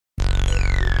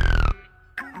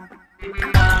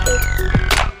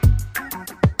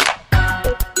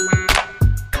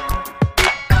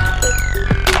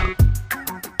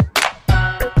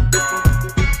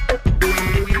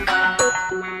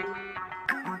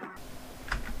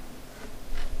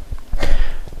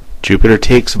Jupiter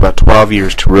takes about 12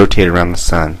 years to rotate around the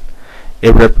Sun.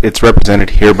 It's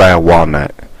represented here by a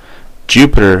walnut.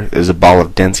 Jupiter is a ball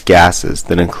of dense gases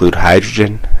that include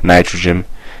hydrogen, nitrogen,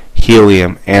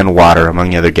 helium, and water,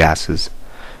 among other gases.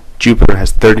 Jupiter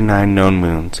has 39 known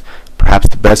moons. Perhaps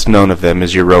the best known of them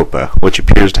is Europa, which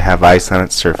appears to have ice on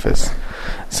its surface.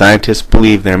 Scientists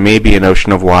believe there may be an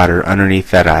ocean of water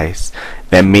underneath that ice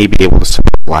that may be able to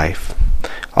support life.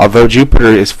 Although Jupiter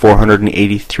is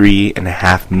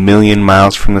 483.5 million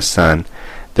miles from the Sun,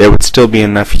 there would still be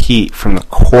enough heat from the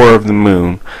core of the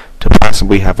Moon to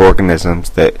possibly have organisms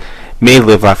that may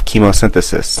live off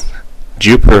chemosynthesis.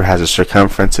 Jupiter has a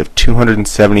circumference of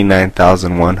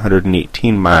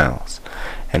 279,118 miles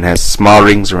and has small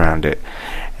rings around it,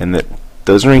 and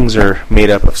those rings are made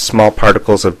up of small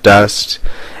particles of dust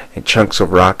and chunks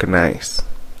of rock and ice.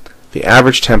 The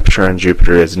average temperature on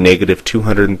Jupiter is negative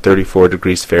 234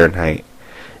 degrees Fahrenheit.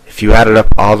 If you added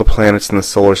up all the planets in the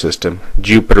solar system,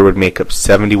 Jupiter would make up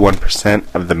 71%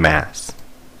 of the mass.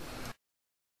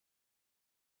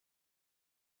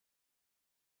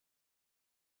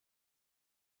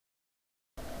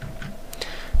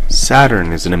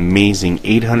 Saturn is an amazing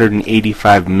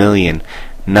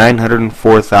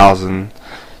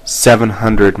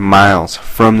 885,904,700 miles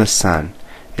from the Sun.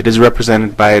 It is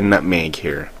represented by a nutmeg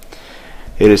here.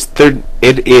 It is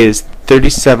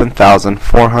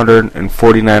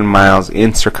 37,449 miles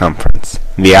in circumference.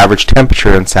 The average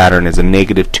temperature on Saturn is a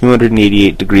negative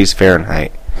 288 degrees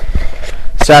Fahrenheit.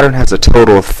 Saturn has a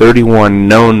total of 31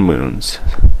 known moons.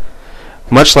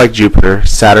 Much like Jupiter,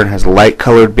 Saturn has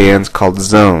light-colored bands called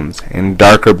zones and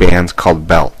darker bands called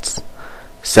belts.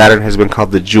 Saturn has been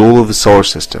called the jewel of the solar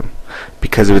system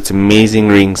because of its amazing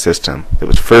ring system that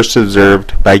was first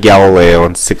observed by Galileo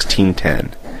in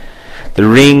 1610. The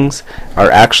rings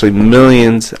are actually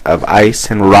millions of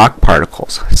ice and rock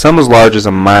particles, some as large as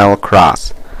a mile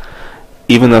across.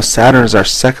 Even though Saturn is our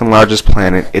second largest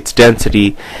planet, its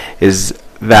density is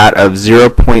that of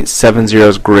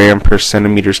 0.70 gram per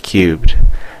centimeters cubed.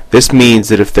 This means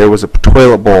that if there was a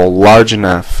toilet bowl large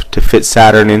enough to fit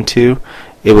Saturn into,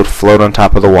 it would float on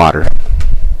top of the water.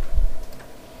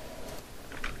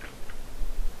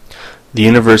 The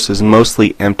universe is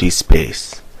mostly empty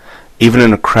space. Even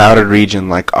in a crowded region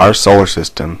like our solar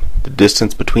system, the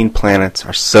distance between planets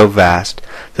are so vast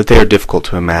that they are difficult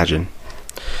to imagine.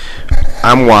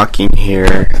 I'm walking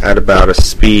here at about a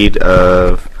speed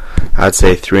of, I'd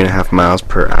say, 3.5 miles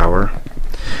per hour.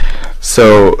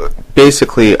 So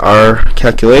basically our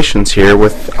calculations here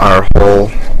with our whole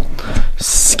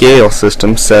scale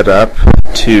system set up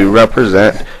to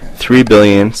represent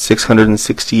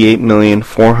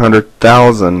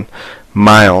 3,668,400,000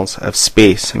 miles of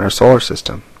space in our solar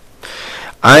system.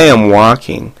 I am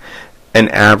walking an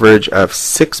average of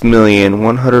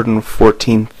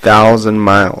 6,114,000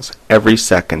 miles every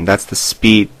second. That's the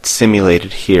speed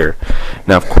simulated here.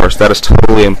 Now, of course, that is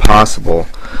totally impossible.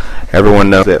 Everyone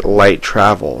knows that light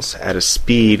travels at a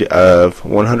speed of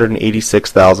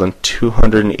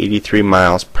 186,283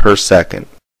 miles per second.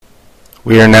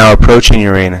 We are now approaching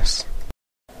Uranus.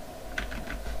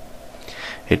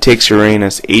 It takes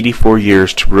Uranus 84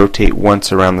 years to rotate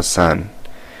once around the Sun.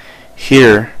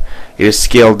 Here, it is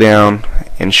scaled down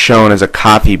and shown as a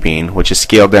coffee bean, which is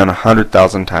scaled down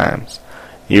 100,000 times.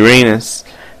 Uranus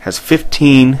has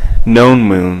 15 known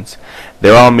moons.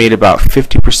 They're all made about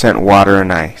 50% water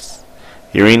and ice.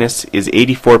 Uranus is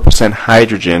 84%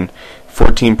 hydrogen,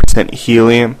 14%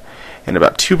 helium, and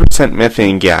about 2%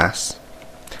 methane gas.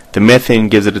 The methane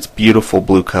gives it its beautiful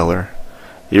blue color.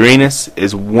 Uranus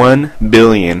is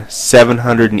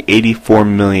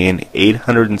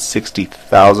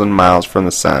 1,784,860,000 miles from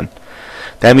the Sun.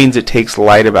 That means it takes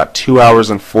light about 2 hours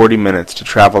and 40 minutes to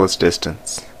travel this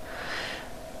distance.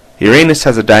 Uranus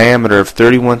has a diameter of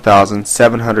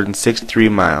 31,763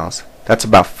 miles. That's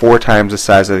about 4 times the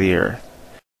size of the Earth.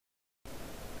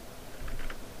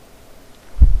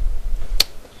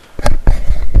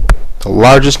 The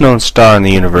largest known star in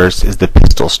the universe is the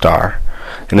Pistol Star,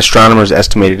 and astronomers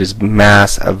estimate its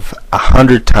mass of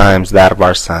 100 times that of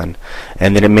our Sun,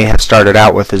 and that it may have started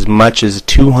out with as much as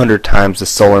 200 times the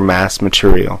solar mass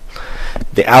material.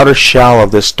 The outer shell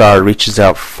of this star reaches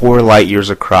out 4 light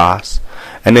years across,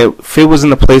 and if it was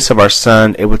in the place of our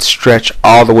Sun, it would stretch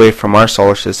all the way from our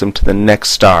solar system to the next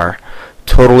star,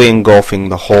 totally engulfing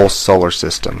the whole solar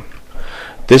system.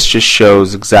 This just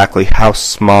shows exactly how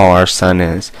small our Sun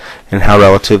is and how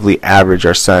relatively average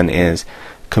our Sun is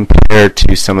compared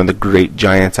to some of the great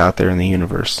giants out there in the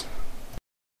universe.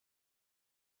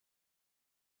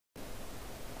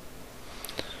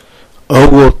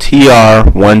 Ogle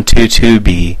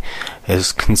TR-122b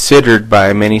is considered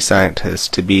by many scientists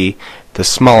to be the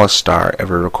smallest star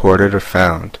ever recorded or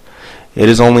found. It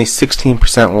is only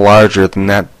 16% larger than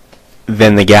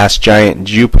the gas giant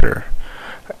Jupiter,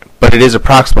 but it is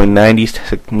approximately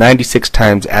 96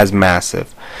 times as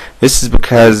massive. This is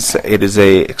because it is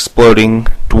a exploding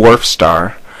dwarf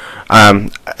star.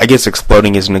 I guess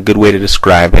exploding isn't a good way to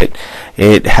describe it.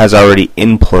 It has already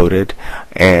imploded,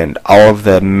 and all of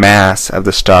the mass of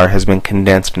the star has been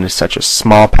condensed into such a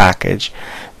small package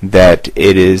that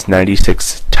it is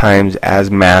 96 times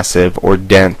as massive or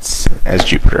dense as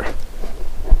Jupiter.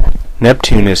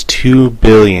 Neptune is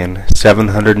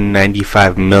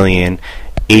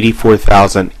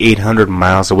 2,795,084,800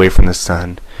 miles away from the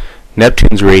Sun.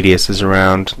 Neptune's radius is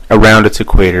around its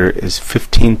equator is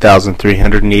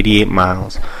 15,388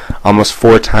 miles, almost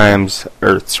 4 times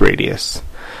Earth's radius.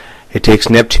 It takes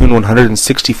Neptune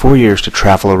 164 years to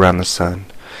travel around the Sun.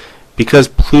 Because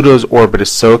Pluto's orbit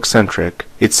is so eccentric,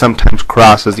 it sometimes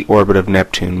crosses the orbit of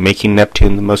Neptune, making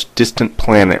Neptune the most distant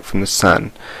planet from the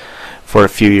Sun for a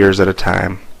few years at a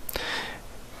time.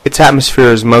 Its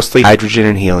atmosphere is mostly hydrogen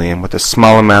and helium, with a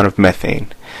small amount of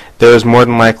methane. There is more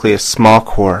than likely a small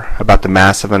core, about the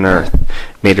mass of an Earth,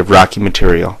 made of rocky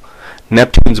material.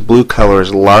 Neptune's blue color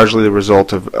is largely the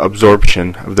result of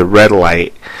absorption of the red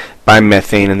light by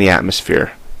methane in the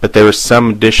atmosphere, but there is some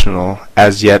additional,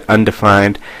 as yet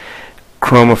undefined,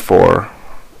 chromophore,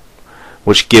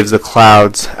 which gives the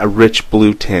clouds a rich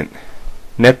blue tint.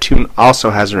 Neptune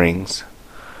also has rings.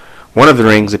 One of the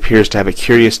rings appears to have a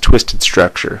curious twisted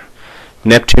structure.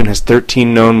 Neptune has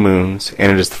 13 known moons, and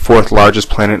it is the 4th largest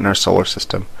planet in our solar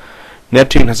system.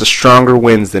 Neptune has stronger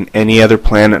winds than any other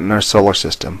planet in our solar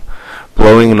system.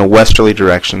 Blowing in westerly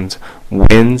directions,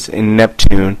 winds in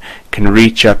Neptune can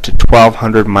reach up to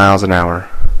 1,200 miles an hour.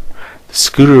 The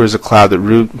Scooter is a cloud that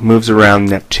moves around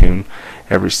Neptune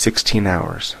every 16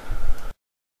 hours.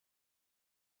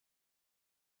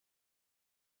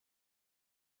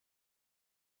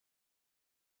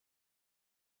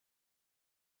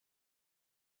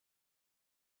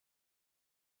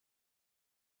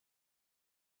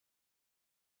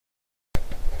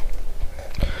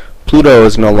 Pluto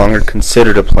is no longer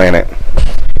considered a planet.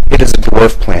 It is a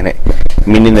dwarf planet,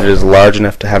 meaning that it is large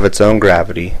enough to have its own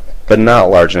gravity, but not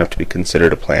large enough to be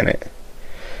considered a planet.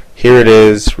 Here it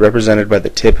is, represented by the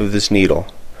tip of this needle.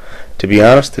 To be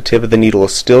honest, the tip of the needle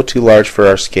is still too large for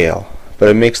our scale, but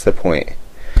it makes the point.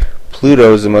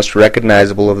 Pluto is the most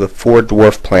recognizable of the 4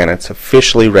 dwarf planets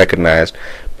officially recognized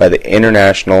by the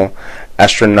International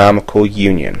Astronomical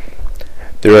Union.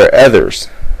 There are others,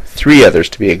 3 others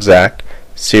to be exact: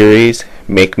 Ceres,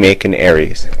 Makemake, and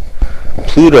Aries.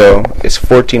 Pluto is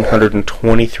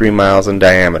 1,423 miles in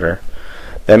diameter.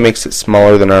 That makes it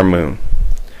smaller than our moon.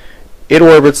 It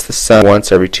orbits the Sun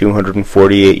once every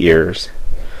 248 years.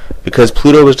 Because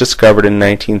Pluto was discovered in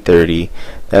 1930,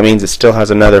 that means it still has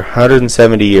another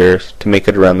 170 years to make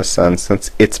it around the Sun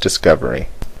since its discovery.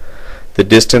 The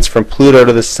distance from Pluto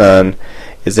to the Sun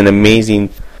is an amazing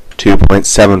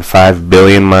 2.75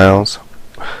 billion miles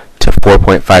to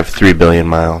 4.53 billion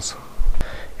miles.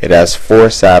 It has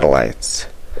 4 satellites.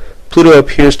 Pluto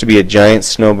appears to be a giant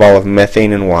snowball of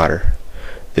methane and water.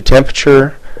 The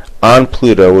temperature on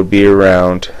Pluto would be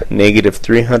around negative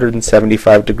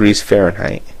 375 degrees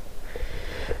Fahrenheit.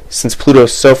 Since Pluto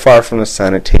is so far from the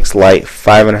Sun, it takes light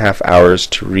 5.5 hours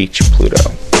to reach Pluto.